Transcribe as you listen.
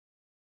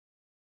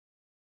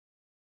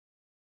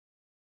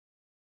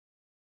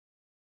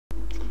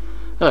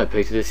Hello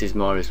Peter, this is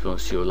my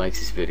response to your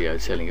latest video,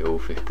 Telling It All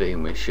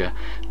 15, which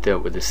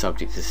dealt with the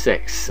subject of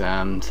sex,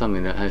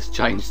 something that has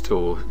changed,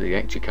 or the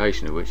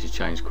education of which has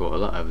changed quite a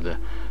lot over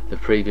the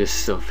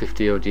previous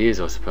 50 odd years,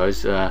 I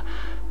suppose.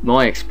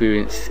 My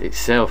experience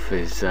itself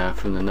is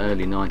from the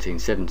early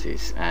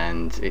 1970s,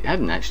 and it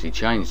hadn't actually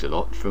changed a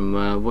lot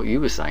from what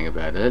you were saying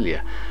about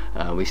earlier.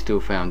 We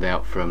still found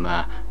out from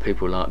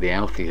people like the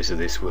Altheas of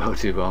this world,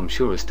 who I'm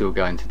sure are still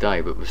going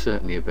today, but were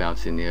certainly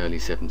about in the early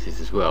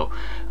 70s as well.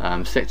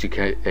 Sex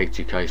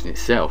education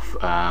itself,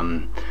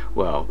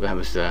 well, that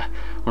was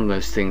one of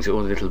those things that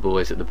all the little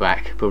boys at the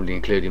back, probably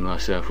including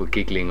myself, were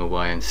giggling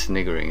away and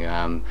sniggering.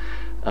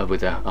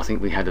 I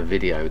think we had a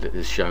video that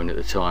was shown at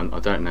the time. I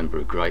don't remember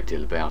a great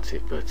deal about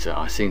it, but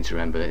I seem to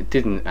remember that it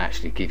didn't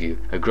actually give you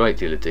a great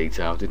deal of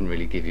detail, didn't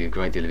really give you a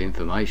great deal of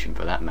information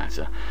for that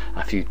matter.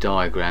 A few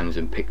diagrams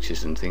and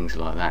pictures and things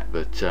like that,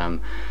 but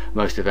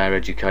most of our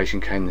education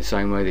came the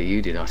same way that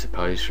you did, I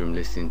suppose, from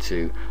listening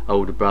to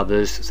older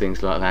brothers,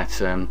 things like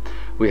that.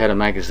 We had a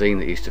magazine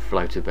that used to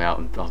float about,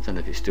 and I don't know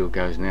if it still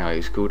goes now. It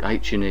was called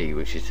H&E,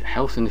 which is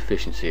Health and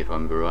Efficiency, if I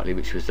remember rightly,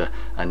 which was a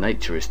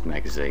naturist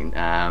magazine.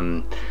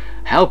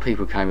 How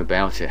people came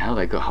about it, how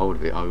they got hold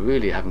of it, I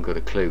really haven't got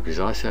a clue,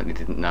 because I certainly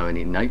didn't know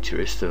any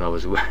naturists that I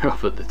was aware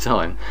of at the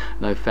time.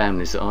 No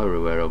families that I were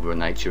aware of were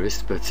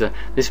naturists, but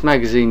this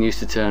magazine used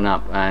to turn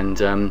up,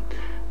 and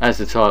as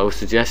the title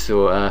suggests,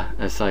 or as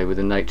I say, with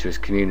the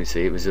naturist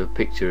community, it was a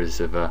pictures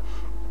of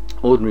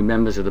ordinary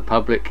members of the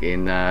public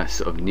in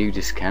sort of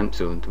nudist camps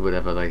or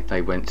whatever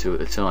they went to at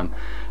the time,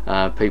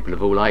 people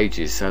of all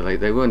ages, so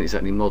they weren't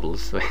exactly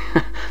models.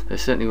 They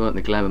certainly weren't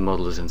the glamour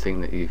models and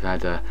thing that you've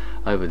had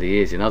over the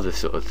years in other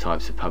sort of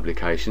types of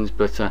publications,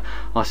 but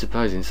I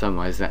suppose in some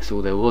ways that's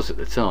all there was at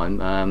the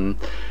time.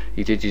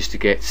 You did used to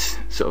get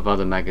sort of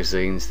other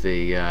magazines,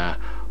 the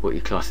what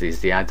you class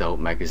as the adult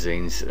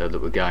magazines that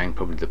were going,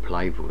 probably the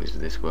Playboys of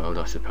this world,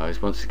 I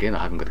suppose. Once again, I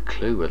haven't got a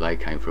clue where they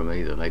came from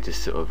either. They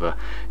just sort of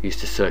used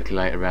to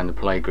circulate around the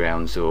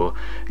playgrounds or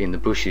in the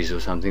bushes or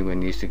something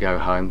when you used to go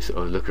home, sort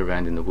of look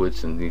around in the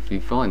woods, and if you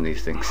find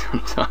these things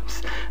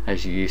sometimes,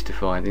 as you used to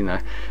find, you know,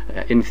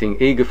 anything,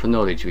 eager for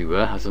knowledge we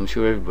were, as I'm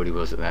sure everybody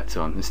was at that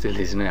time, and still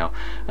is now.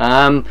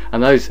 And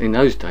in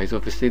those days,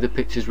 obviously, the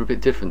pictures were a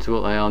bit different to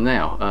what they are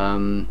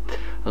now.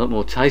 A lot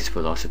more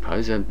tasteful, I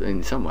suppose, and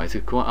in some ways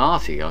they're quite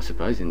arty, I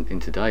suppose, in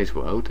today's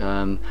world.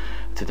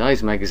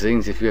 Today's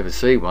magazines, if you ever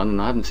see one,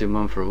 and I haven't seen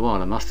one for a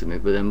while, I must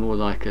admit, but they're more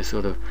like a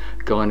sort of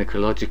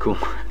gynecological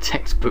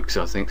textbooks,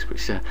 I think,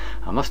 which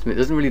I must admit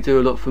doesn't really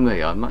do a lot for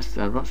me. I'd much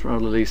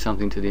rather leave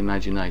something to the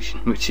imagination,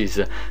 which is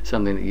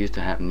something that used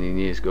to happen in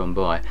years gone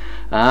by.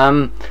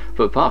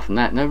 But apart from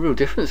that, no real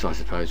difference, I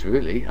suppose,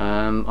 really.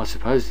 I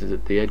suppose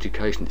that the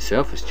education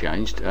itself has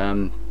changed.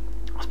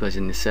 I suppose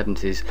in the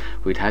 70s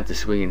we'd had the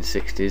swinging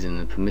 60s, and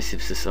the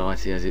permissive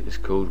society, as it was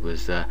called,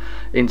 was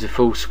into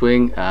full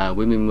swing.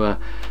 Women were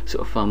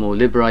sort of far more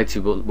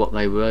liberated what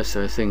they were,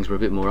 so things were a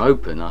bit more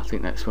open. I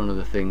think that's one of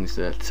the things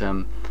that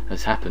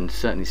has happened,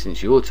 certainly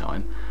since your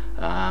time,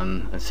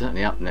 and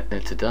certainly up there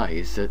today,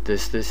 is that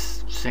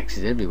there's sex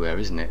is everywhere,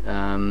 isn't it?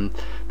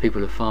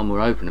 People are far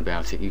more open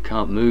about it. You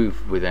can't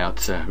move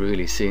without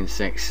really seeing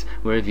sex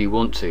wherever you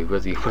want to,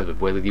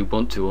 whether you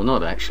want to or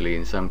not. Actually,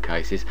 in some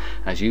cases,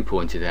 as you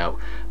pointed out,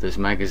 there's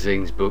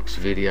magazines, books,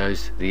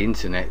 videos, the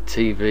internet,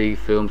 TV,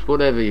 films,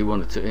 whatever you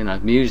want to, you know,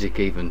 music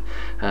even.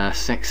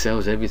 Sex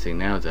sells everything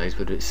nowadays,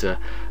 but it's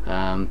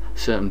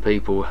certain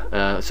people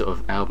sort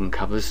of album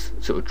covers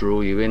sort of draw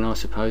you in, I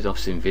suppose. I've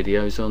seen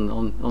videos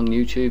on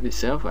YouTube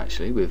itself,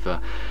 actually, with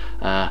a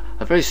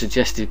very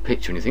suggestive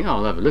picture, and you think, oh,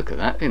 I'll have a look at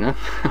that, you know.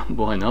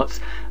 Why not?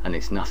 And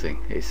it's nothing.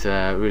 It's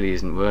really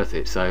isn't worth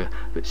it. So,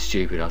 a bit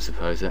stupid, I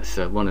suppose. That's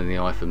one in the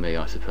eye for me,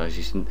 I suppose.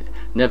 You should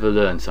never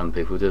learn, some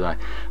people, do they?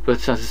 But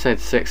as I said,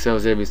 sex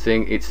sells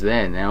everything. It's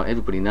there now.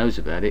 Everybody knows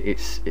about it.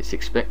 It's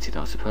expected,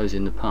 I suppose.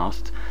 In the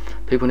past,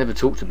 people never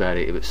talked about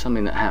it. It was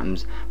something that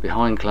happens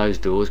behind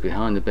closed doors,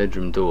 behind the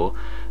bedroom door.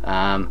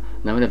 No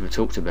one ever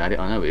talked about it.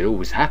 I know it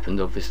always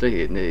happened,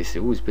 obviously. It's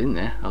always been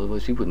there.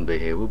 Otherwise, we wouldn't be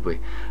here, would we?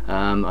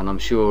 And I'm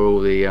sure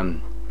all the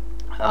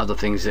other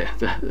things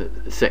that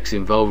sex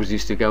involves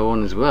used to go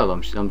on as well.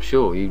 I'm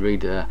sure you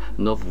read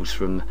novels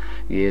from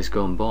years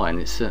gone by, and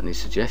it certainly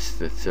suggests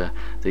that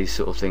these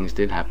sort of things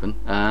did happen.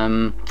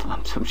 I'm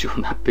sure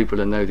that people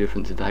are no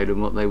different today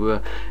than what they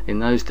were in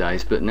those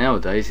days, but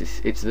nowadays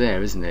it's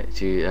there, isn't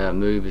it?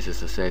 Movies,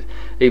 as I said,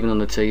 even on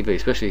the TV,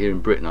 especially here in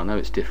Britain. I know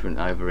it's different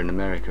over in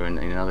America and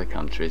in other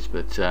countries,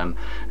 but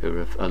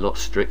they're a lot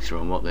stricter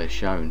on what they're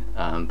shown.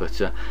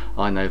 But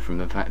I know from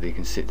the fact that you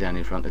can sit down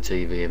in front of the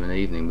TV of an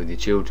evening with your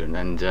children,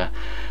 and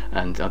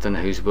I don't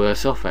know who's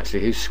worse off,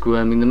 actually, who's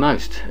squirming the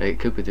most. It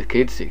could be the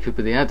kids, it could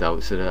be the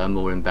adults that are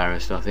more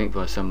embarrassed, I think,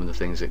 by some of the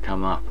things that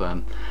come up.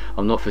 I'm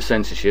not for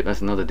censorship,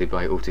 that's another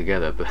debate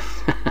altogether, but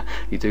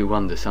you do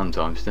wonder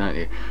sometimes, don't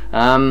you?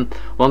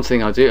 One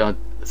thing I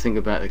think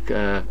about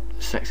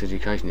sex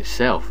education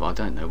itself, I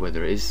don't know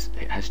whether it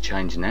has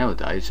changed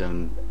nowadays,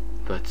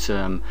 but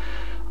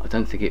I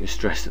don't think it was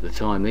stressed at the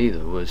time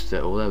either, was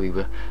that although we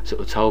were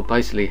sort of told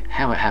basically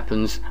how it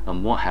happens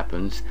and what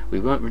happens, we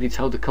weren't really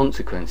told the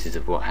consequences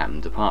of what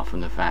happened, apart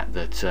from the fact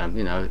that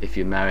you know, if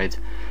you're married,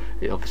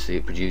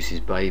 it produces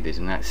babies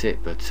and that's it.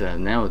 But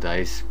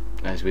nowadays,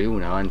 as we all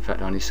know, in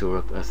fact I only saw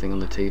a thing on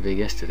the TV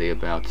yesterday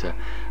about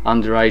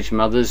underage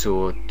mothers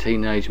or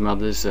teenage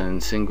mothers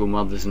and single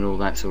mothers and all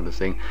that sort of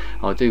thing.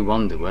 I do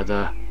wonder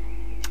whether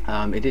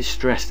it is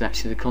stressed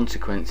actually the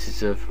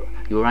consequences of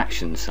your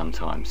actions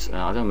sometimes.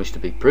 I don't wish to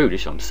be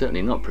prudish, I'm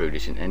certainly not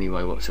prudish in any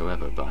way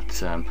whatsoever,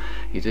 but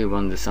you do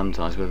wonder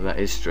sometimes whether that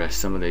is stressed.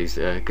 Some of these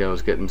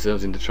girls get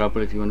themselves into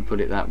trouble, if you want to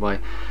put it that way.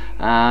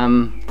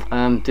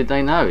 Did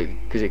they know?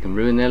 Because it can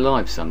ruin their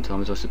lives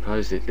sometimes. I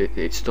suppose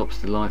it stops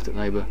the life that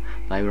they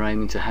were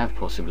aiming to have,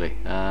 possibly,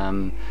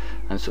 and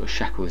sort of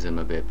shackles them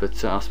a bit.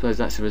 But I suppose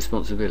that's a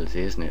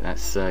responsibility, isn't it?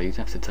 That's you'd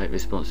have to take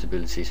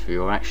responsibilities for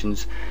your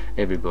actions.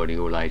 Everybody,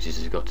 all ages,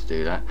 has got to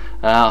do that.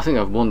 I think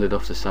I've wandered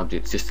off the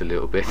subject just a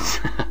little bit.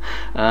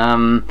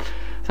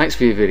 Thanks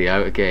for your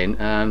video again.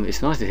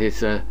 It's nice to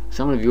hear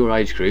someone of your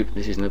age group.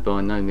 This isn't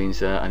by no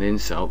means an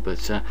insult,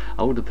 but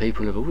older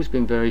people have always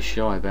been very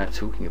shy about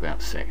talking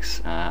about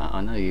sex. I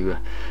know you were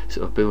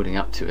sort of building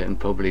up to it and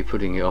probably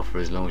putting it off for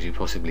as long as you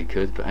possibly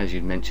could, but as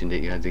you mentioned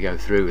it, you had to go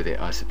through with it,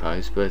 I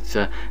suppose. But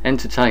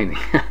entertaining.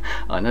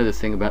 I know the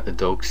thing about the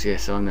dogs.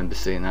 Yes, I remember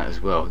seeing that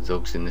as well.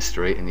 Dogs in the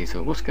street, and you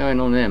thought, what's going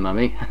on there,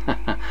 mummy?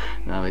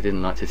 No, they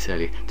didn't like to tell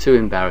you. Too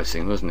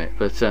embarrassing, wasn't it?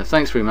 But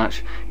thanks very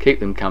much.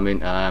 Keep them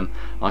coming.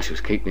 I shall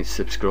keep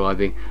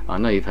subscribing. I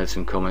know you've had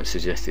some comments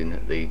suggesting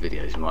that the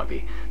videos might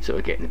be sort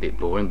of getting a bit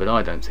boring, but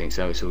I don't think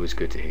so. It's always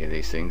good to hear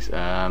these things.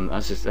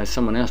 As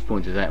someone else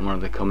pointed out in one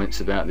of the comments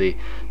about the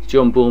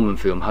John Boorman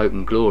film Hope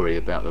and Glory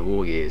about the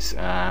war years,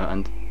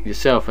 and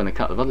yourself and a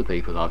couple of other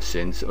people I've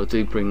seen sort of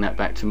do bring that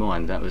back to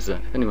mind. That was if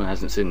anyone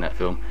hasn't seen that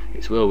film,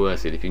 it's well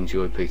worth it. If you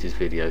enjoyed Peter's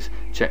videos,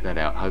 check that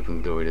out. Hope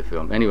and Glory, the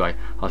film. Anyway,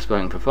 I've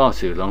spoken for far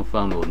too long,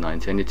 far more than I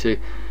intended to.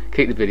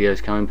 Keep the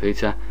videos coming,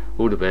 Peter.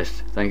 All the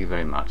best. Thank you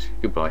very much.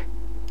 Goodbye.